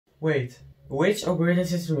Wait, which operating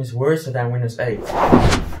system is worse than Windows 8?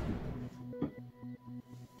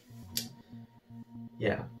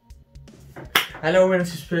 Yeah. Hello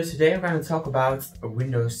Windows Explorers, today I'm going to talk about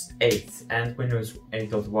Windows 8 and Windows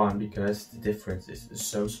 8.1 because the difference is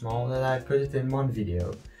so small that I put it in one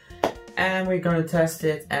video. And we're going to test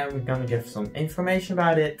it and we're going to give some information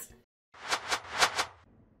about it.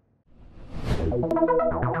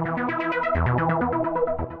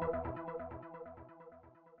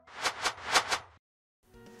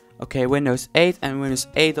 Okay, Windows 8 and Windows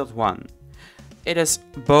 8.1. It is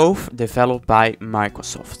both developed by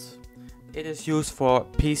Microsoft. It is used for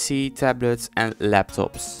PC, tablets and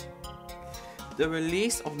laptops. The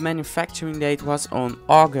release of manufacturing date was on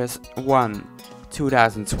August 1,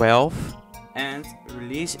 2012 and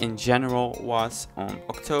release in general was on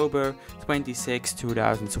October 26,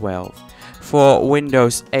 2012. For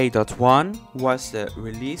Windows 8.1 was the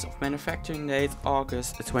release of manufacturing date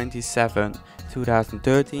August 27,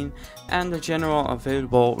 2013 and the general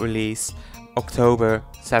available release October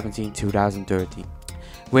 17, 2013.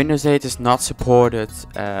 Windows 8 is not supported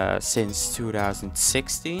since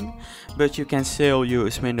 2016, but you can still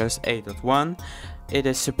use Windows 8.1. It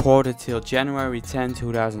is supported till January 10,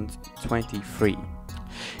 2023.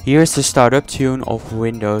 Here's the startup tune of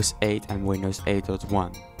Windows 8 and Windows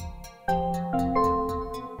 8.1.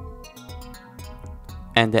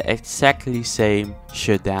 And the exactly same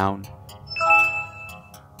shutdown.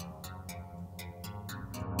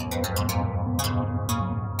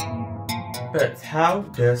 But how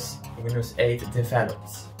does Windows 8 develop?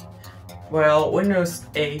 Well, Windows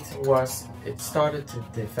 8 started to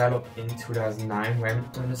develop in 2009 when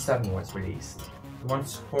Windows 7 was released. It wanted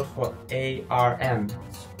support for ARM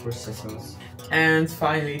processors. And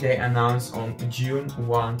finally they announced on June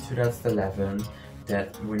 1, 2011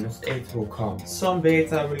 that Windows 8 will come. Some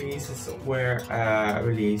beta releases were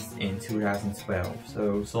released in 2012,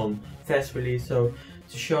 so some test release. So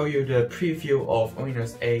to show you the preview of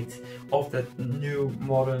Windows 8 of the new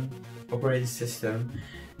modern operating system,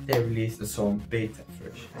 they released some beta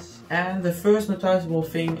versions. And the first noticeable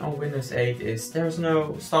thing on Windows 8 is there's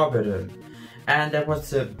no start button. And that was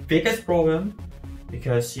the biggest problem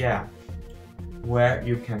because where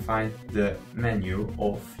you can find the menu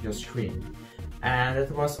of your screen. And it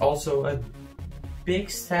was also a big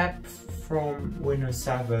step from Windows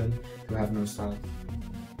 7 to have no start.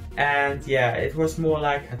 And it was more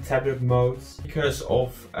like a tablet mode. Because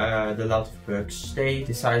of the lot of bugs, they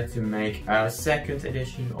decided to make a second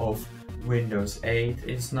edition of Windows 8.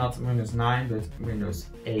 It's not Windows 9 but Windows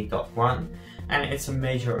 8.1 and it's a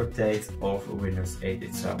major update of Windows 8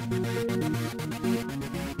 itself.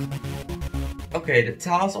 Okay, the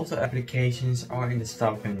tiles of the applications are in the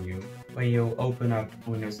start menu. When you open up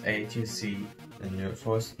Windows 8 you see the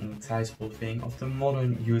first noticeable thing of the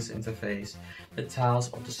modern user interface, the tiles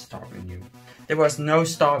of the start menu. There was no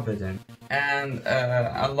start button and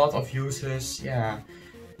a lot of users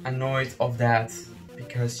annoyed of that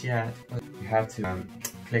because you have to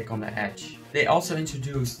click on the edge. They also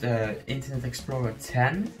introduced the Internet Explorer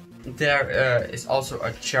 10. There is also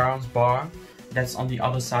a charms bar that's on the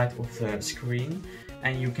other side of the screen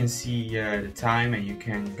and you can see the time and you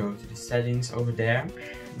can go to the settings over there.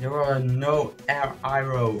 There are no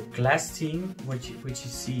Aero glass theme which you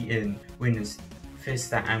see in Windows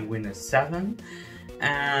Vista and Windows 7.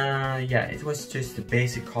 It was just the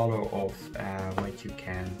basic color of what you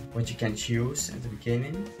can choose at the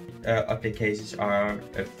beginning. Applications are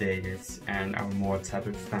updated and are more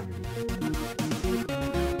tablet friendly.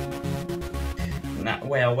 Now,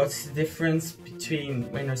 well, what's the difference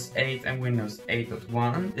between Windows 8 and Windows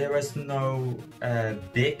 8.1? There was no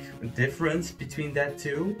big difference between that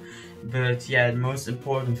two, but the most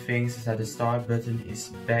important thing is that the start button is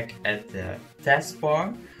back at the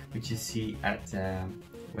taskbar, which you see at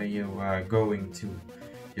when you are going to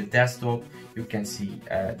your desktop. You can see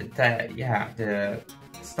the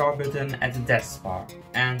start button at the taskbar,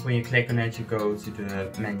 and when you click on it, you go to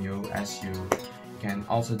the menu as you can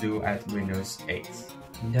also do at Windows 8.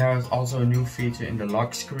 There is also a new feature in the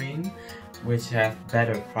lock screen, which have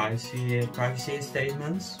better privacy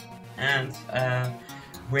statements. And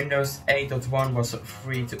Windows 8.1 was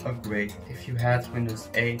free to upgrade. If you had Windows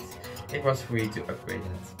 8, it was free to upgrade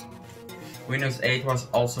it. Windows 8 was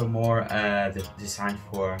also more designed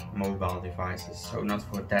for mobile devices, so not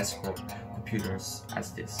for desktop computers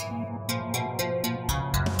as this.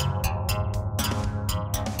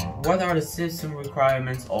 What are the system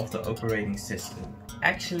requirements of the operating system?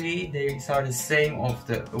 Actually, they are the same of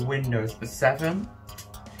the Windows 7.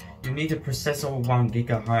 You need a processor of 1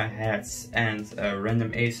 GHz and a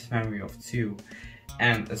random access memory of 2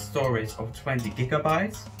 and a storage of 20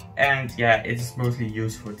 GB. and yeah, it is mostly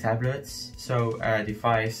used for tablets. So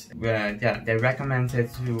device, they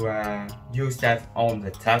recommended to use that on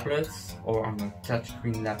the tablets or on the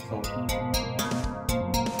touchscreen laptop.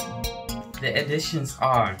 The editions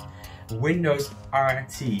are Windows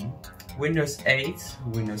RT, Windows 8,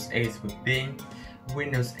 Windows 8 with Bing,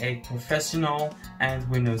 Windows 8 Professional, and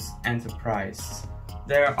Windows Enterprise.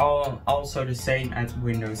 They're all also the same as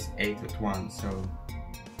Windows 8.1, so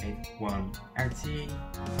 8.1 RT.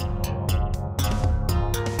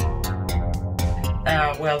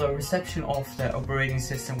 Well, the reception of the operating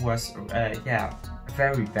system was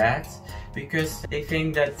very bad, because they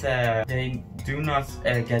think that they do not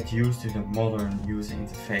get used to the modern user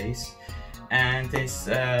interface, and they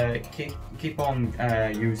keep on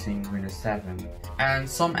using Windows 7. And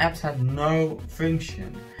some apps had no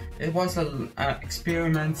function. It was an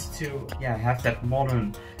experiment to have that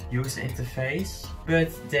modern user interface,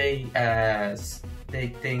 but they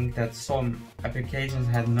think that some applications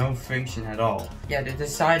had no function at all. Yeah, they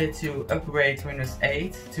decided to upgrade Windows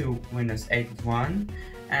 8 to Windows 8.1,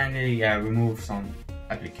 and they removed some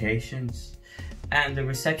applications. And the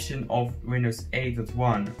reception of Windows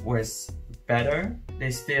 8.1 was better.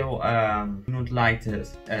 They still do not like the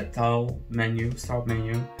start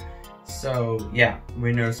menu. So yeah,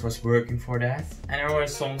 Windows was working for that, and there were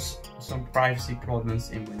some privacy problems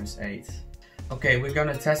in Windows 8. Okay, we're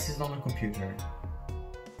gonna test this on a computer.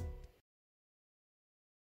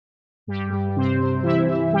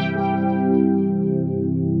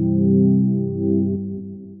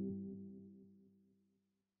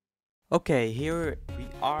 Okay, here we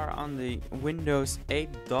are on the Windows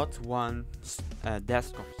 8.1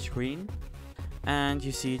 desktop screen, and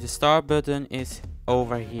you see the start button is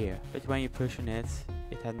over here, but when you push on it,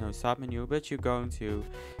 it had no start menu, but you're going to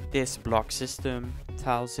this block system,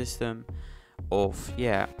 tile system of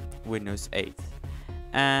Windows 8.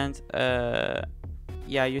 And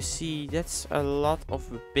you see that's a lot of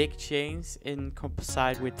big change in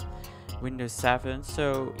composite with Windows 7.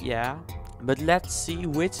 So yeah, but let's see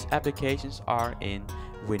which applications are in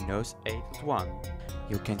Windows 8.1.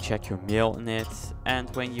 You can check your mail in it,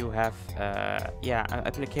 and when you have an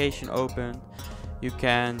application open, you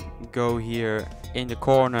can go here in the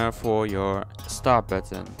corner for your start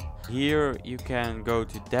button. Here you can go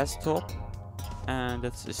to desktop, and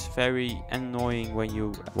that is very annoying when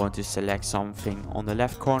you want to select something on the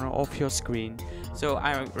left corner of your screen. So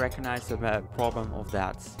I recognize the problem of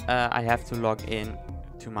that. I have to log in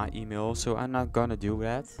to my email, so I'm not gonna do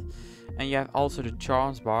that. And you have also the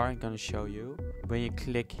charms bar. I'm gonna show you. When you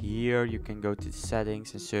click here, you can go to the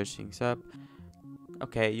settings and search things up.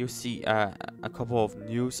 Okay, you see a couple of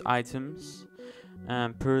news items.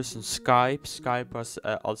 Person Skype. Skype was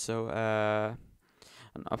also an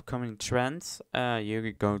upcoming trend.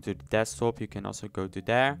 You go to the desktop, you can also go to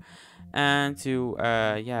there, and to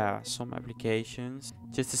some applications,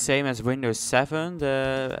 just the same as Windows 7,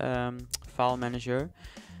 the file manager.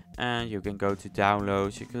 And you can go to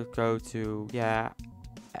downloads, you could go to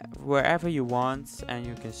wherever you want, and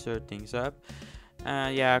you can search things up.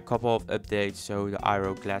 A couple of updates, so the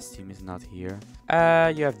Aero Glass team is not here.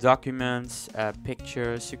 You have documents,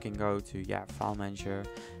 pictures. You can go to file manager,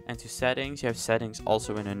 and to settings. You have settings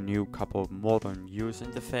also in a new couple of modern user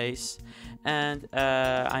interface. And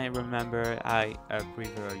I remember I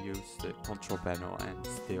prefer use the control panel, and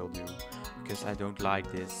still do, because I don't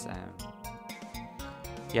like this.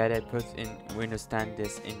 They put in Windows 10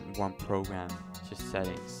 this in one program, just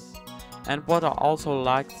settings. And what I also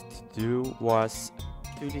liked to do was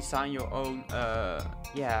to design your own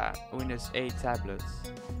Windows 8 tablets,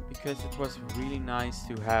 because it was really nice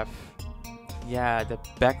to have the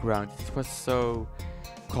background. It was so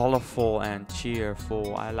colorful and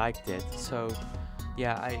cheerful. I liked it. So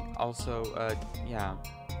I also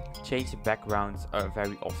change the background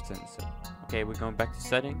very often. So okay, we're going back to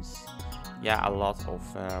settings. A lot of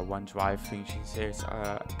OneDrive functions here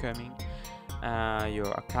are coming.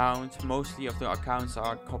 Your account, mostly of the accounts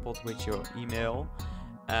are coupled with your email.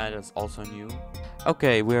 That's also new.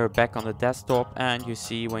 Okay, we're back on the desktop, and you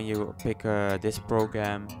see when you pick this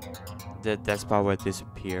program, the taskbar will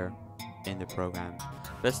disappear in the program.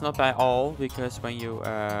 That's not by all, because when you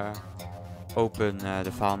open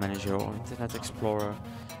the file manager or Internet Explorer,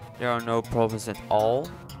 there are no problems at all.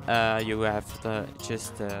 You have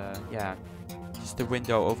just the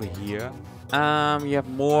window over here. You have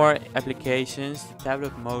more applications. The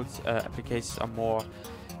tablet mode applications are more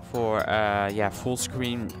for full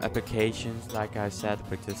screen applications, like I said,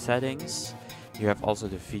 with the settings. You have also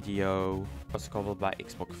the video, what's called by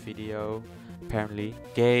Xbox Video. apparently.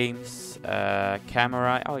 Games,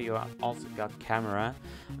 camera. Oh, you also got camera.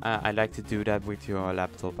 I like to do that with your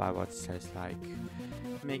laptop. I was just like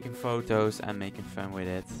making photos and making fun with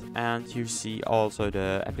it. And you see also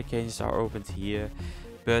the applications are opened here,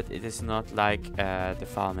 but it is not like the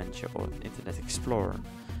file manager or Internet Explorer.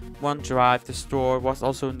 OneDrive, the store, was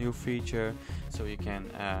also a new feature, so you can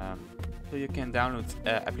download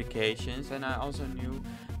applications. And I also knew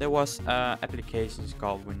there was applications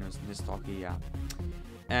called Windows Nostalgia,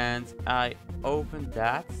 and I opened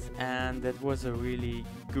that, and that was a really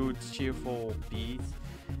good, cheerful beat.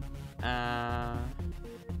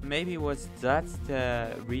 Maybe was that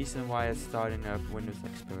the reason why I started up Windows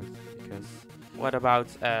Expert, because what about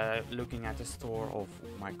looking at the store of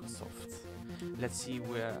Microsoft? Let's see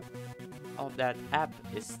where all that app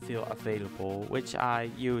is still available, which I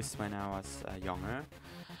used when I was younger.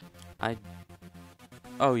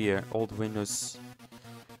 Oh yeah, old Windows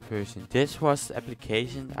version. This was the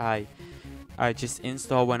application I just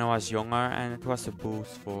installed when I was younger, and it was a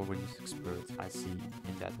boost for Windows Expert, I see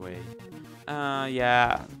in that way.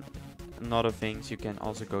 Yeah, another things, you can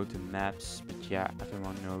also go to Maps, but yeah,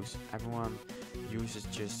 everyone uses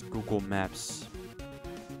just Google Maps.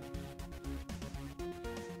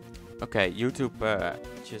 Okay, YouTube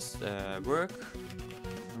just work.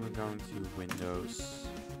 We're going to Windows.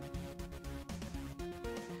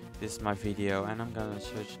 This is my video, and I'm gonna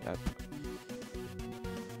search it up.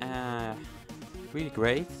 Really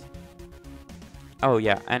great. Oh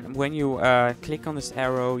yeah, and when you click on this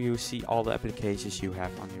arrow, you see all the applications you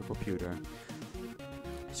have on your computer.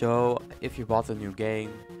 So if you bought a new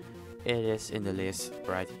game, it is in the list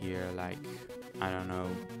right here, like, I don't know,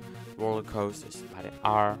 roller coasters by the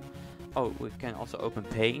R. Oh, we can also open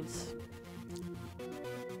Paint.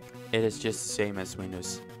 It is just the same as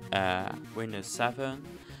Windows 7.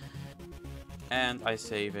 And I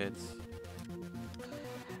save it.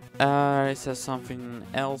 Is there something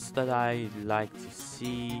else that I like to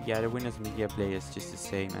see? Yeah, the Windows Media Player is just the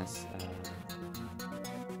same as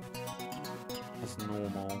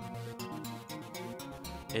normal.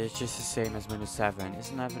 It's just the same as Windows 7.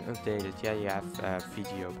 It's never updated. Yeah, you have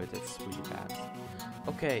video, but it's really bad.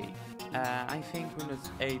 Okay, I think Windows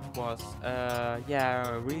 8 was yeah,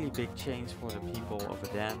 a really big change for the people over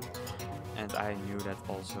then, and I knew that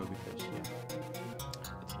also because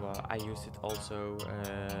I used it also.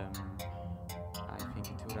 I think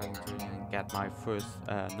in 2013 I got my first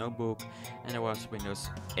notebook, and there was Windows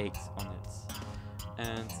 8 on it,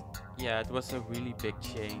 and yeah, it was a really big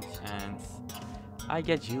change, and I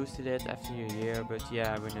get used to it after a year. But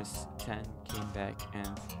yeah, Windows 10 came back,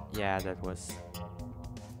 and yeah, that was,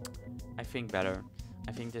 I think, better.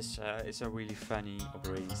 I think this is a really funny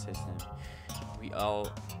operating system. We all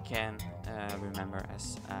can remember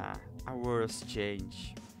as our worst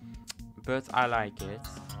change, but I like it.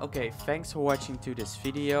 Okay, thanks for watching to this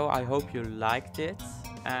video. I hope you liked it,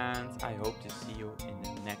 and I hope to see you in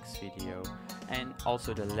the next video, and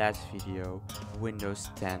also the last video, Windows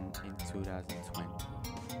 10 in 2020.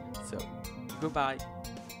 So, goodbye.